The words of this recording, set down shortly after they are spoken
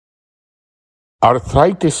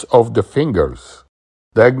Arthritis of the fingers.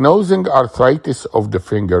 Diagnosing arthritis of the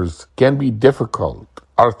fingers can be difficult.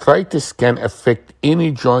 Arthritis can affect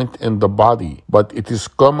any joint in the body, but it is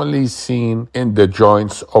commonly seen in the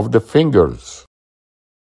joints of the fingers.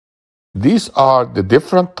 These are the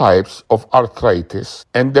different types of arthritis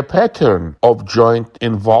and the pattern of joint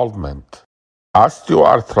involvement: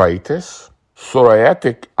 osteoarthritis,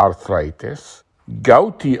 psoriatic arthritis,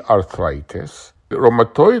 gouty arthritis,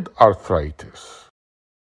 rheumatoid arthritis.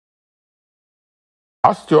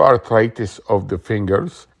 Osteoarthritis of the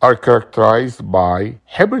fingers are characterized by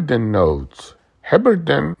Heberden nodes.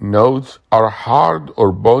 Heberden nodes are hard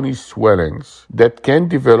or bony swellings that can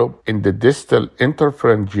develop in the distal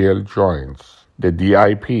interphalangeal joints, the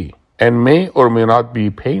DIP, and may or may not be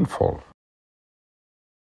painful.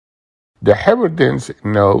 The Heberden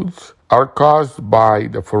nodes are caused by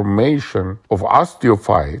the formation of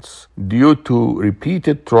osteophytes due to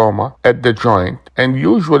repeated trauma at the joint and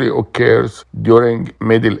usually occurs during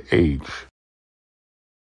middle age.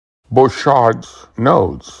 Bouchard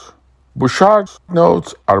nodes. Bouchard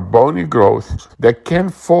nodes are bony growths that can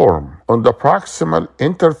form on the proximal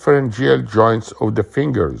interphalangeal joints of the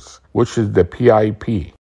fingers, which is the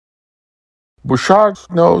PIP. Bouchard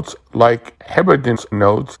nodes, like Heberden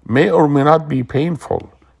nodes, may or may not be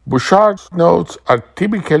painful. Bouchard nodes are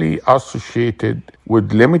typically associated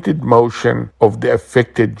with limited motion of the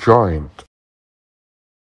affected joint.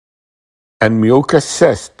 And mucus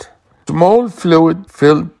cyst. Small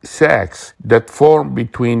fluid-filled sacs that form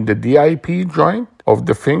between the DIP joint of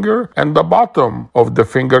the finger and the bottom of the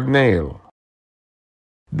fingernail.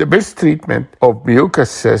 The best treatment of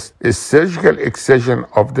mucus cyst is surgical excision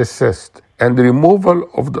of the cyst and removal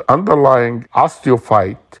of the underlying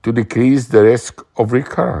osteophyte to decrease the risk of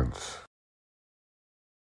recurrence.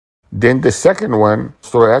 Then the second one,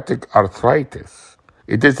 psoriatic arthritis.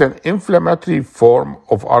 It is an inflammatory form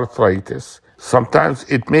of arthritis. Sometimes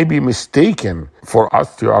it may be mistaken for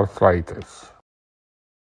osteoarthritis.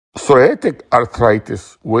 Psoriatic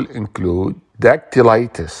arthritis will include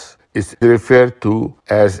dactylitis. It's referred to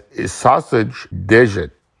as a sausage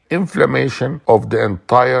digit, inflammation of the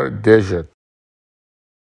entire digit.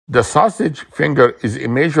 The sausage finger is a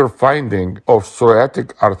major finding of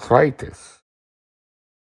psoriatic arthritis.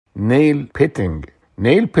 Nail pitting.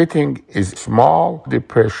 Nail pitting is small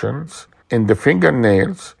depressions in the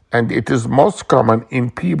fingernails, and it is most common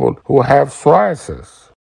in people who have psoriasis.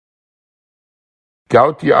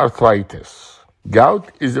 Gouty arthritis.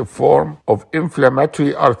 Gout is a form of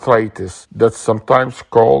inflammatory arthritis that's sometimes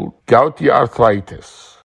called gouty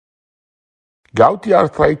arthritis. Gouty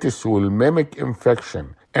arthritis will mimic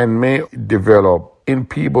infection and may develop in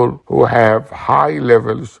people who have high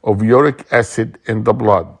levels of uric acid in the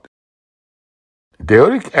blood. The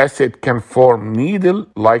uric acid can form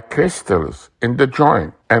needle-like crystals in the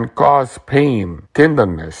joint and cause pain,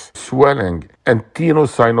 tenderness, swelling, and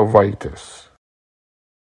tenosynovitis.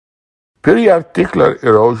 Periarticular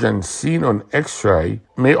erosion seen on X-ray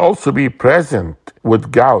may also be present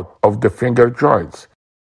with gout of the finger joints.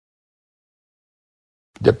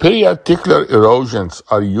 The periarticular erosions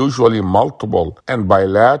are usually multiple and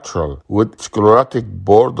bilateral with sclerotic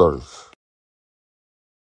borders.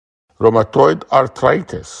 Rheumatoid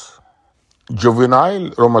arthritis.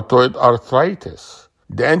 Juvenile rheumatoid arthritis.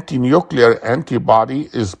 The antinuclear antibody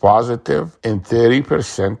is positive in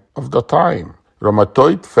 30% of the time.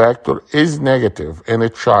 Rheumatoid factor is negative in a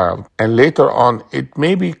child, and later on it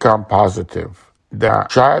may become positive. The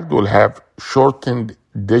child will have shortened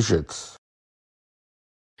digits.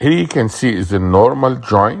 Here you can see is a normal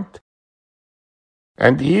joint,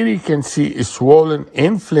 and here you can see a swollen,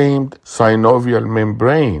 inflamed synovial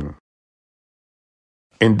membrane.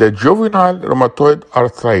 In the juvenile rheumatoid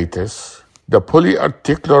arthritis, the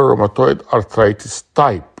polyarticular rheumatoid arthritis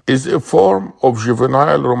type is a form of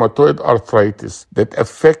juvenile rheumatoid arthritis that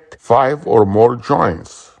affect 5 or more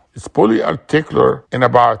joints. It's polyarticular in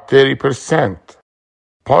about 30%.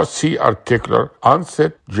 Post-articular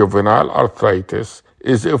onset juvenile arthritis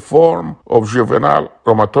is a form of juvenile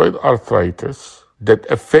rheumatoid arthritis that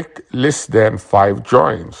affect less than 5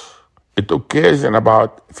 joints. It occurs in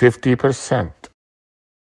about 50%.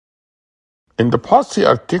 In the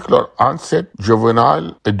post-articular onset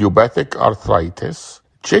juvenile idiopathic arthritis,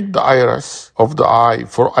 check the iris of the eye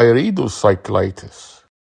for iridocyclitis.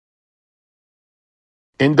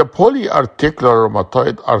 In the polyarticular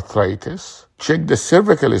rheumatoid arthritis, check the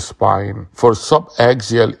cervical spine for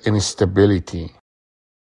subaxial instability.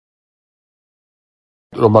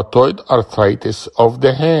 Rheumatoid arthritis of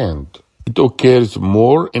the hand. It occurs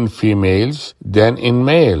more in females than in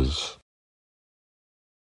males.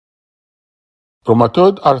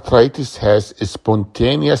 Rheumatoid arthritis has a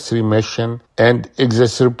spontaneous remission and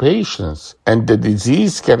exacerbations, and the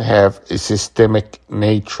disease can have a systemic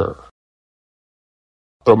nature.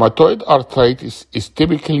 Rheumatoid arthritis is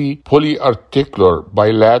typically polyarticular,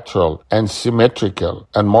 bilateral, and symmetrical,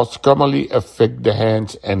 and most commonly affect the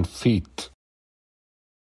hands and feet.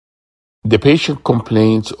 The patient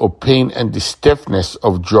complains of pain and the stiffness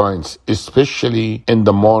of joints, especially in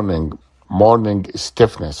the morning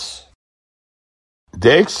stiffness.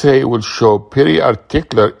 The X-ray will show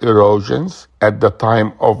periarticular erosions at the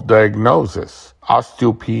time of diagnosis.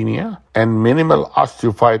 Osteopenia and minimal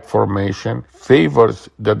osteophyte formation favors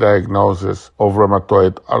the diagnosis of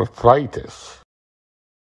rheumatoid arthritis.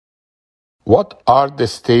 What are the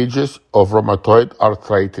stages of rheumatoid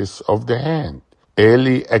arthritis of the hand?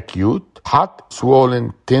 Early acute, hot,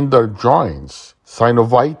 swollen, tender joints,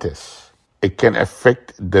 synovitis. It can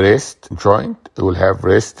affect the wrist joint. It will have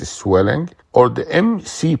wrist swelling or the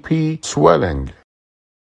MCP swelling.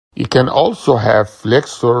 You can also have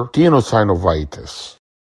flexor tenosynovitis.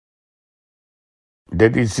 The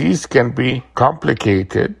disease can be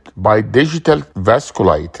complicated by digital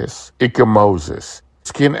vasculitis, ecchymosis,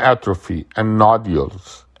 skin atrophy, and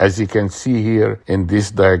nodules, as you can see here in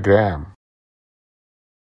this diagram.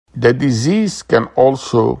 The disease can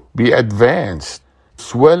also be advanced.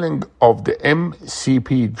 Swelling of the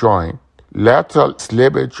MCP joint, lateral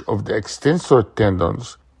slippage of the extensor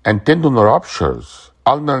tendons, and tendon ruptures,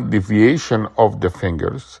 ulnar deviation of the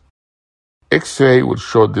fingers. X-ray will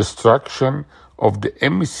show destruction of the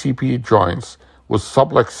MCP joints with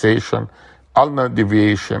subluxation, ulnar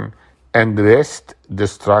deviation, and wrist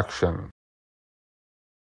destruction.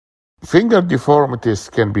 Finger deformities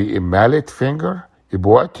can be a mallet finger, a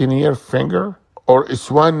boutonniere finger, or a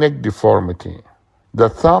swan neck deformity. The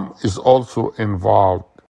thumb is also involved.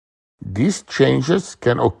 These changes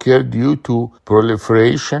can occur due to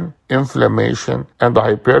proliferation, inflammation, and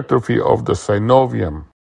hypertrophy of the synovium.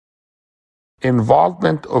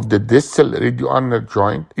 Involvement of the distal radioulnar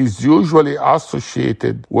joint is usually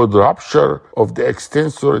associated with rupture of the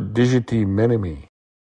extensor digiti minimi.